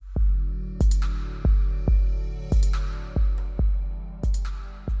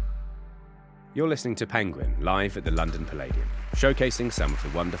You're listening to Penguin, live at the London Palladium, showcasing some of the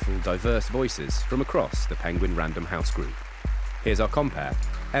wonderful, diverse voices from across the Penguin Random House Group. Here's our compere,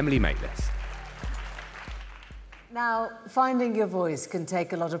 Emily Maitlis. Now, finding your voice can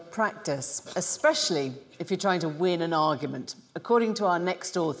take a lot of practice, especially if you're trying to win an argument. According to our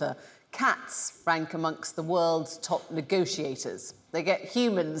next author, cats rank amongst the world's top negotiators. They get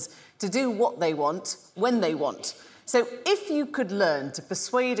humans to do what they want, when they want. So if you could learn to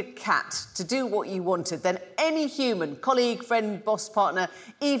persuade a cat to do what you wanted, then any human, colleague, friend, boss, partner,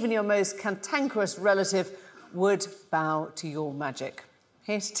 even your most cantankerous relative would bow to your magic.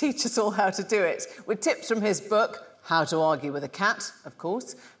 Here to teach us all how to do it, with tips from his book, How to Argue with a Cat, of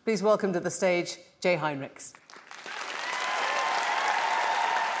course. Please welcome to the stage, Jay Heinrichs.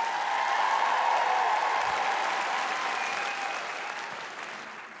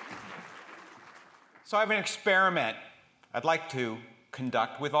 So I have an experiment I'd like to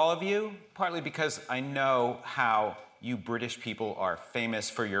conduct with all of you, partly because I know how you British people are famous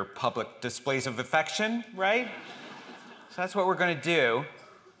for your public displays of affection, right? So that's what we're going to do.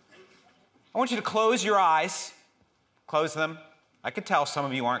 I want you to close your eyes. Close them. I can tell some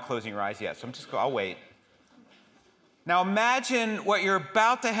of you aren't closing your eyes yet, so I'll wait. Now imagine what you're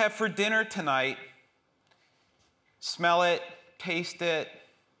about to have for dinner tonight. Smell it, taste it.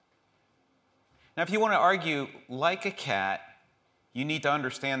 Now, if you want to argue like a cat, you need to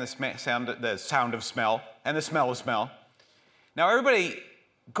understand the sound of smell and the smell of smell. Now, everybody,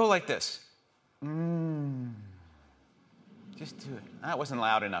 go like this. Just do it. That wasn't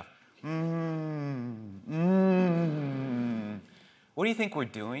loud enough. What do you think we're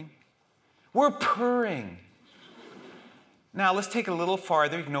doing? We're purring. Now, let's take it a little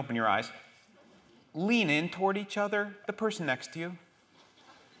farther. You can open your eyes. Lean in toward each other, the person next to you,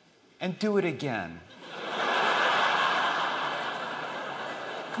 and do it again.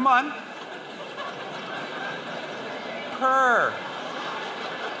 Come on. Purr.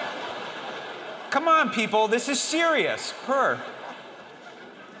 Come on, people, this is serious. Purr.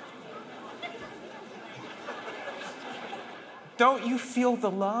 Don't you feel the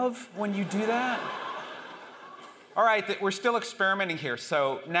love when you do that? All right, we're still experimenting here.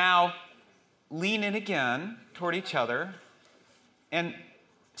 So now lean in again toward each other and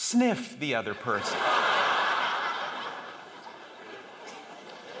sniff the other person.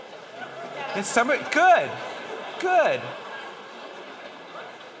 It's somebody, good.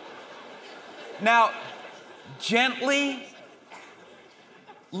 Now, gently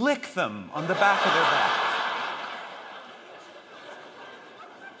lick them on the back of their back.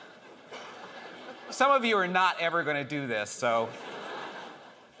 Some of you are not ever going to do this, so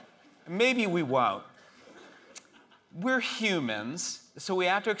maybe we won't. We're humans, so we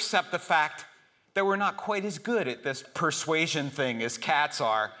have to accept the fact that we're not quite as good at this persuasion thing as cats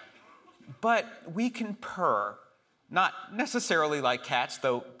are. But we can purr, not necessarily like cats,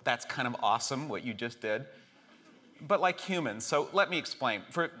 though that's kind of awesome what you just did, but like humans. So let me explain.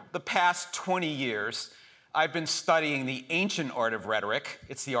 For the past 20 years, I've been studying the ancient art of rhetoric.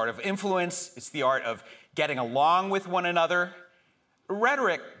 It's the art of influence. It's the art of getting along with one another.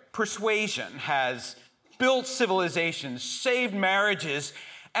 Rhetoric, persuasion, has built civilizations, saved marriages,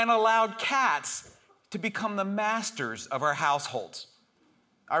 and allowed cats to become the masters of our households.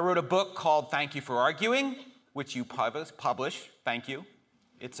 I wrote a book called Thank You for Arguing, which you publish. Thank you.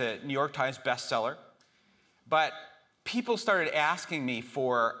 It's a New York Times bestseller. But people started asking me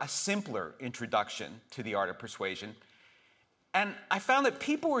for a simpler introduction to the art of persuasion. And I found that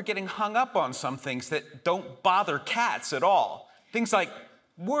people were getting hung up on some things that don't bother cats at all. Things like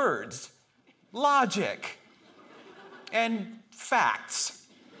words, logic, and facts.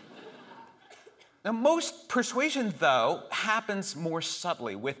 Now, most persuasion, though, happens more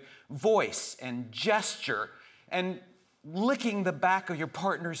subtly with voice and gesture and licking the back of your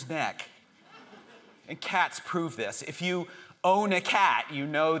partner's neck. And cats prove this. If you own a cat, you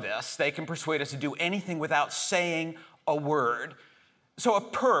know this. They can persuade us to do anything without saying a word. So a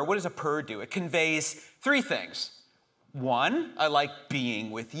purr, what does a purr do? It conveys three things. One, I like being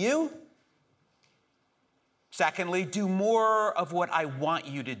with you. Secondly, do more of what I want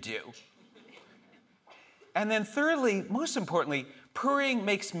you to do. And then thirdly, most importantly, purring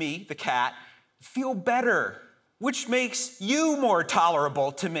makes me, the cat, feel better, which makes you more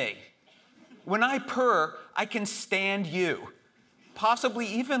tolerable to me. When I purr, I can stand you, possibly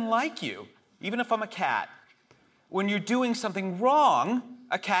even like you, even if I'm a cat. When you're doing something wrong,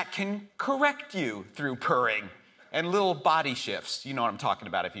 a cat can correct you through purring and little body shifts. You know what I'm talking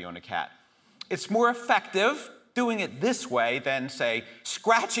about if you own a cat. It's more effective doing it this way than, say,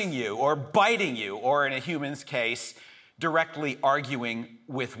 scratching you or biting you, or in a human's case, directly arguing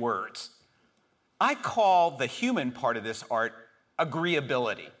with words. I call the human part of this art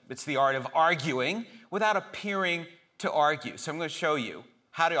agreeability. It's the art of arguing without appearing to argue. So I'm going to show you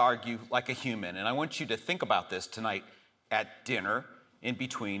how to argue like a human. And I want you to think about this tonight at dinner in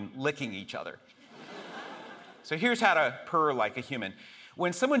between licking each other. So here's how to purr like a human.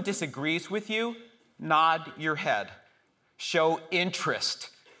 When someone disagrees with you, nod your head. Show interest.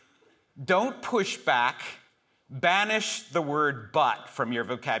 Don't push back. Banish the word but from your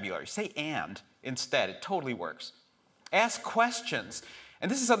vocabulary. Say and instead. It totally works. Ask questions.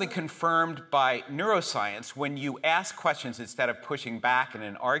 And this is something confirmed by neuroscience. When you ask questions instead of pushing back in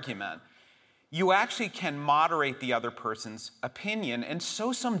an argument, you actually can moderate the other person's opinion and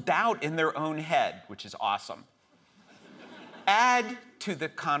sow some doubt in their own head, which is awesome. Add to the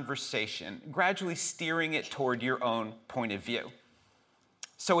conversation, gradually steering it toward your own point of view.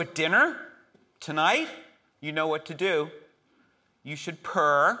 So at dinner tonight, you know what to do. You should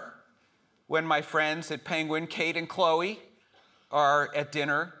purr. When my friends at Penguin, Kate and Chloe, are at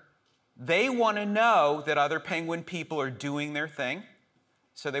dinner, they want to know that other Penguin people are doing their thing,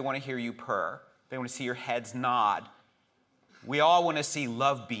 so they want to hear you purr. They want to see your heads nod. We all want to see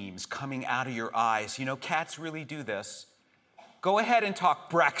love beams coming out of your eyes. You know, cats really do this. Go ahead and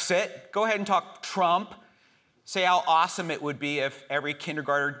talk Brexit. Go ahead and talk Trump. Say how awesome it would be if every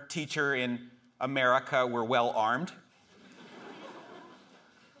kindergarten teacher in America were well armed.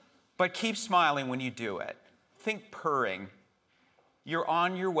 But keep smiling when you do it. Think purring. You're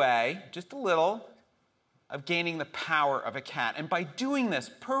on your way, just a little, of gaining the power of a cat. And by doing this,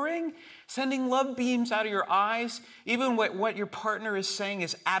 purring, sending love beams out of your eyes, even what your partner is saying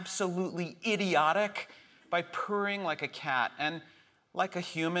is absolutely idiotic, by purring like a cat and like a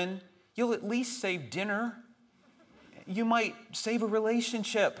human, you'll at least save dinner. You might save a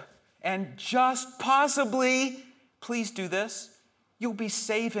relationship. And just possibly, please do this, you'll be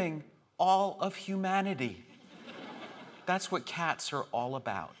saving all of humanity. That's what cats are all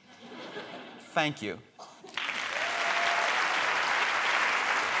about. Thank you.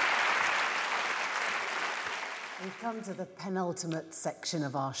 We come to the penultimate section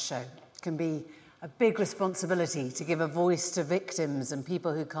of our show. It can be a big responsibility to give a voice to victims and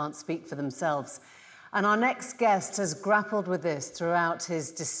people who can't speak for themselves. And our next guest has grappled with this throughout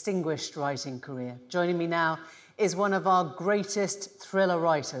his distinguished writing career. Joining me now is one of our greatest thriller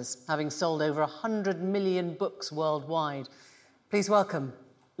writers, having sold over 100 million books worldwide. Please welcome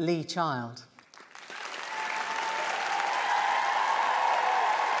Lee Child.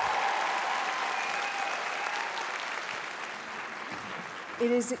 It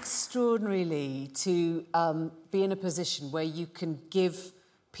is extraordinary, Lee, to be in a position where you can give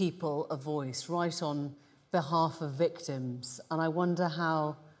people a voice right on behalf of victims. And I wonder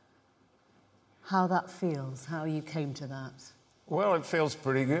how that feels, how you came to that. Well, it feels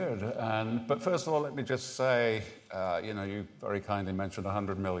pretty good. But first of all, let me just say, you very kindly mentioned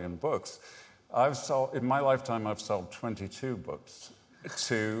 100 million books. In my lifetime, I've sold 22 books,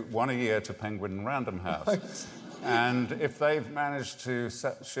 one a year to Penguin and Random House. Right. And if they've managed to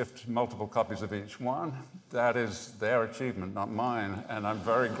shift multiple copies of each one, that is their achievement, not mine. And I'm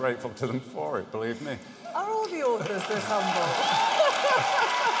very grateful to them for it, believe me. Are all the authors this humble?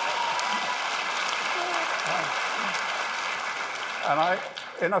 And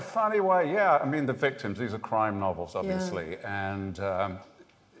in a funny way, the victims, these are crime novels, obviously. Yeah. And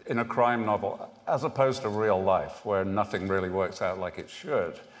in a crime novel, as opposed to real life, where nothing really works out like it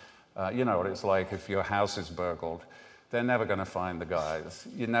should, you know what it's like if your house is burgled. They're never going to find the guys.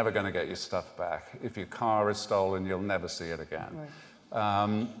 You're never going to get your stuff back. If your car is stolen, you'll never see it again.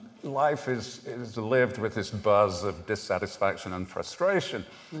 Right. Life is lived with this buzz of dissatisfaction and frustration.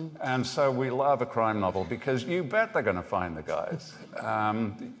 And so we love a crime novel because you bet they're going to find the guys.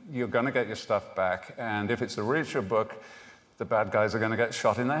 You're going to get your stuff back. And if it's a Reacher book, the bad guys are going to get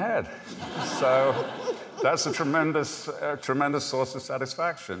shot in the head. So that's a tremendous source of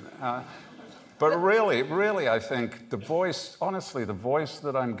satisfaction. But really, I think the voice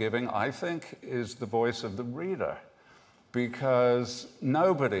that I'm giving, I think, is the voice of the reader. Because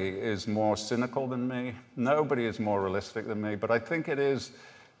nobody is more cynical than me, nobody is more realistic than me, but I think it is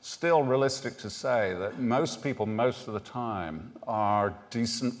still realistic to say that most people, most of the time, are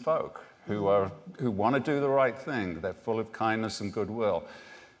decent folk who want to do the right thing. They're full of kindness and goodwill.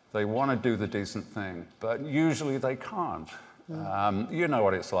 They want to do the decent thing, but usually they can't. You know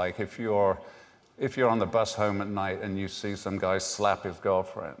what it's like if you're on the bus home at night and you see some guy slap his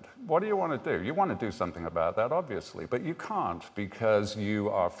girlfriend. What do you want to do? You want to do something about that, obviously, but you can't because you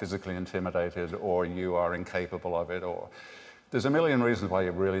are physically intimidated or you are incapable of it, or there's a million reasons why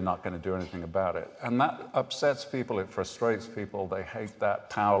you're really not going to do anything about it. And that upsets people, it frustrates people, they hate that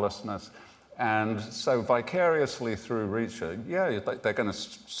powerlessness. And so vicariously through Reacher, yeah, they're going to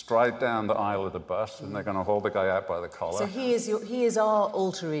stride down the aisle of the bus and they're going to hold the guy out by the collar. So he is our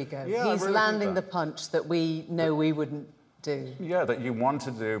alter ego. Yeah, he's really landing the punch that we know we wouldn't do. Yeah, that you want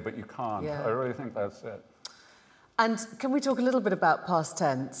to do, but you can't. Yeah. I really think that's it. And can we talk a little bit about past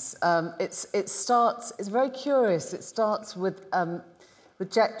tense? It's very curious. It starts with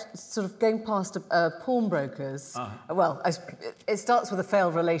Jack sort of going past pawnbrokers. Well, it starts with a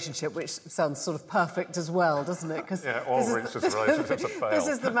failed relationship, which sounds sort of perfect as well, doesn't it? Yeah, all Reacher's relationships are failed. This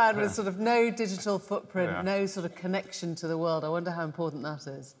is the man with sort of no digital footprint, no sort of connection to the world. I wonder how important that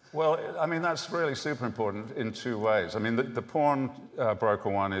is. Well, I mean, that's really super important in two ways. I mean, the pawn broker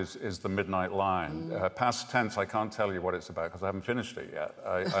one is the Midnight Line. Past tense, I can't tell you what it's about because I haven't finished it yet.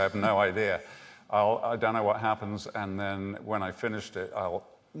 I have no idea. I don't know what happens, and then when I finished it, I'll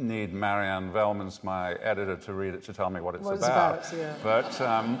need Marianne Velmans, my editor, to read it to tell me what it's about. Yeah.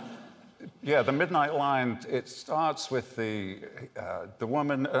 But yeah, the Midnight Line, it starts with the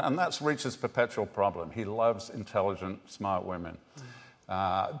woman, and that's Reacher's perpetual problem. He loves intelligent, smart women.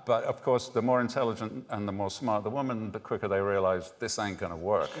 But of course, the more intelligent and the more smart the woman, the quicker they realize this ain't going to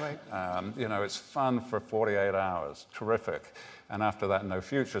work. Right. You know, it's fun for 48 hours, terrific. And after that, no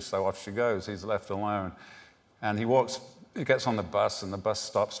future. So off she goes. He's left alone. And he gets on the bus, and the bus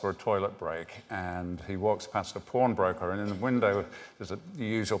stops for a toilet break. And he walks past a pawnbroker, and in the window, there's the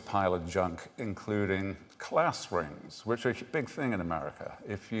usual pile of junk, including class rings, which are a big thing in America.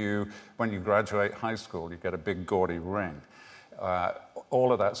 When you graduate high school, you get a big gaudy ring.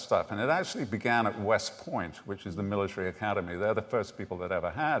 All of that stuff. And it actually began at West Point, which is the military academy. They're the first people that ever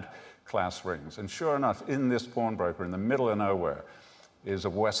had class rings. And sure enough, in this pawnbroker, in the middle of nowhere, is a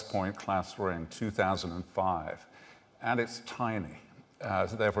West Point class ring, 2005. And it's tiny.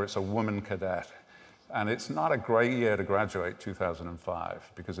 So therefore, it's a woman cadet. And it's not a great year to graduate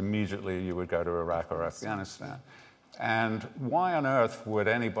 2005, because immediately you would go to Iraq or Afghanistan. And why on earth would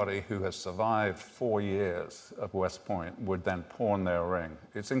anybody who has survived 4 years of West Point would then pawn their ring?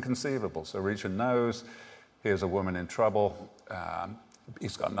 It's inconceivable. So Reacher knows here's a woman in trouble.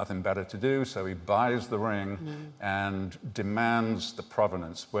 He's got nothing better to do, so he buys the ring and demands the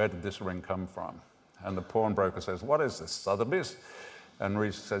provenance. Where did this ring come from? And the pawnbroker says, what is this, Sotheby's? And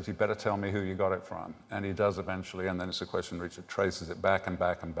Reacher says, you better tell me who you got it from. And he does eventually, and then it's a question Reacher traces it back and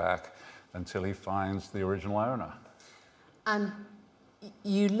back and back until he finds the original owner. And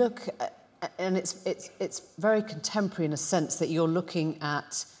you look at, and it's very contemporary in a sense that you're looking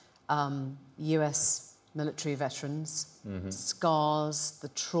at US military veterans, scars, the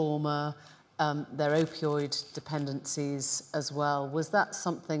trauma, their opioid dependencies as well. Was that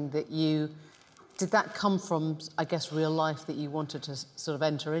something that did that come from, I guess, real life that you wanted to sort of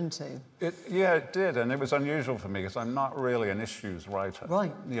enter into? Yeah, it did, and it was unusual for me because I'm not really an issues writer.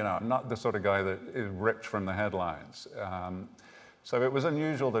 Right. You know, I'm not the sort of guy that is ripped from the headlines. So it was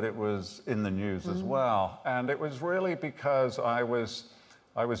unusual that it was in the news as well, and it was really because I was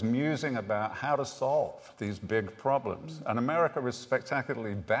musing about how to solve these big problems. And America is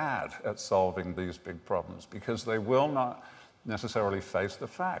spectacularly bad at solving these big problems because they will not necessarily face the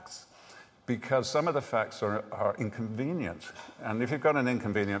facts. Because some of the facts are inconvenient. And if you've got an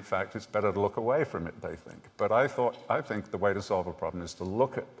inconvenient fact, it's better to look away from it, they think. But I think the way to solve a problem is to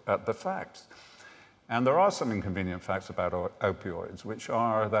look at the facts. And there are some inconvenient facts about opioids, which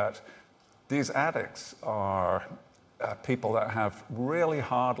are that these addicts are people that have really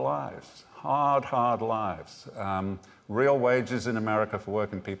hard lives, hard lives. Real wages in America for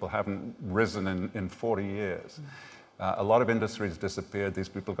working people haven't risen in 40 years. A lot of industries disappeared. These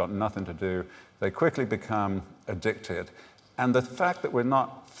people got nothing to do. They quickly become addicted. And the fact that we're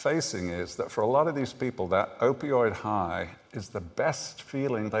not facing is that for a lot of these people, that opioid high is the best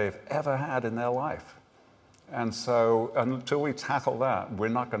feeling they've ever had in their life. And so until we tackle that, we're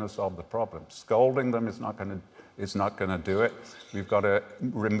not going to solve the problem. Scolding them is not going to do it. We've got to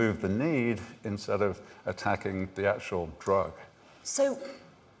remove the need instead of attacking the actual drug. So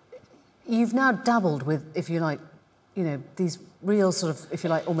you've now dabbled with, if you like, you know, these real sort of, if you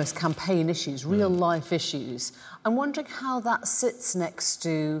like, almost campaign issues, real life issues. I'm wondering how that sits next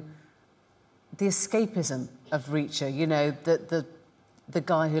to the escapism of Reacher, you know, the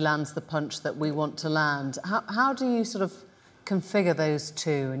guy who lands the punch that we want to land. How do you sort of configure those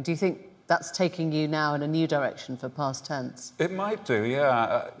two? And do you think that's taking you now in a new direction for past tense? It might do,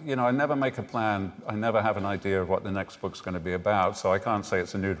 yeah. You know, I never make a plan. I never have an idea of what the next book's going to be about, so I can't say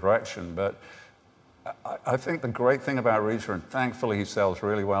it's a new direction, but I think the great thing about Reacher, and thankfully he sells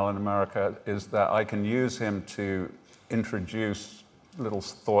really well in America, is that I can use him to introduce little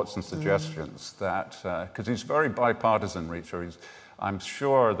thoughts and suggestions that, because he's very bipartisan, Reacher. I'm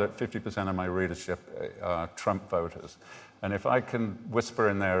sure that 50% of my readership are Trump voters. And if I can whisper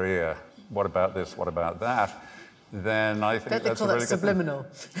in their ear, what about this, what about that, then I think that's a really good subliminal.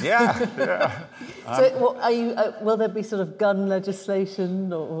 thing. Yeah. So, will there be sort of gun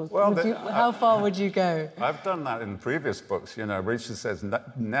legislation, or how far would you go? I've done that in previous books. You know, Reacher says,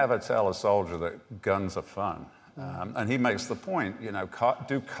 never tell a soldier that guns are fun. And he makes the point, you know,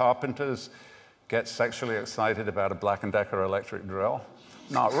 do carpenters get sexually excited about a Black & Decker electric drill?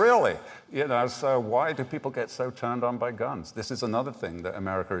 Not really. You know, so why do people get so turned on by guns? This is another thing that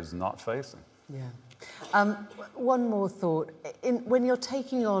America is not facing. Yeah. One more thought. When you're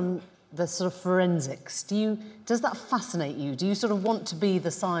taking on the sort of forensics, does that fascinate you? Do you sort of want to be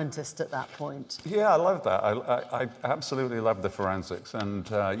the scientist at that point? Yeah, I love that. I absolutely love the forensics. And,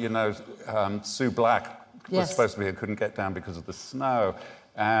 you know, Sue Black was supposed to be here, couldn't get down because of the snow.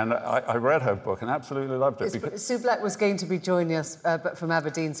 And I read her book and absolutely loved it. Sue Black was going to be joining us, but from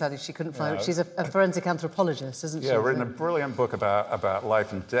Aberdeen, sadly, she couldn't fly. She's a forensic anthropologist, isn't she? Yeah, written a brilliant book about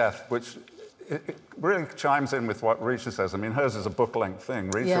life and death, which it really chimes in with what Reacher says. I mean, hers is a book-length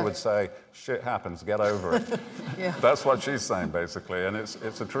thing. Reacher would say, shit happens, get over it. That's what she's saying, basically. And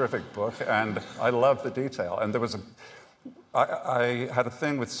it's a terrific book, and I love the detail. And there was I had a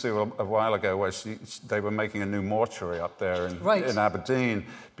thing with Sue a while ago where they were making a new mortuary up there in Aberdeen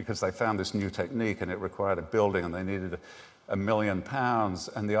because they found this new technique and it required a building and they needed £1 million.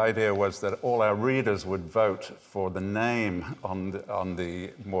 And the idea was that all our readers would vote for the name on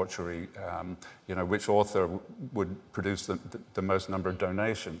the mortuary, you know, which author would produce the most number of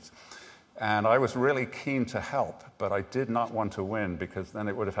donations. And I was really keen to help, but I did not want to win because then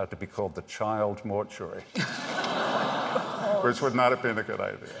it would have had to be called the Child Mortuary. Which would not have been a good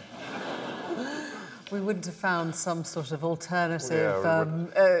idea. We wouldn't have found some sort of alternative,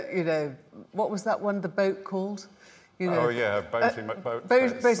 you know, what was that one, the boat called? You know, Boaty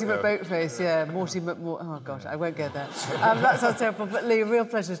McBoatface. Boaty McBoatface, Morty McMort. Oh, gosh, I won't go there. That sounds terrible. But, Lee, a real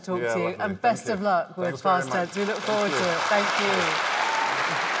pleasure to talk to you. Lovely. And best of luck with Fast Tense. We look forward to it. Thank you.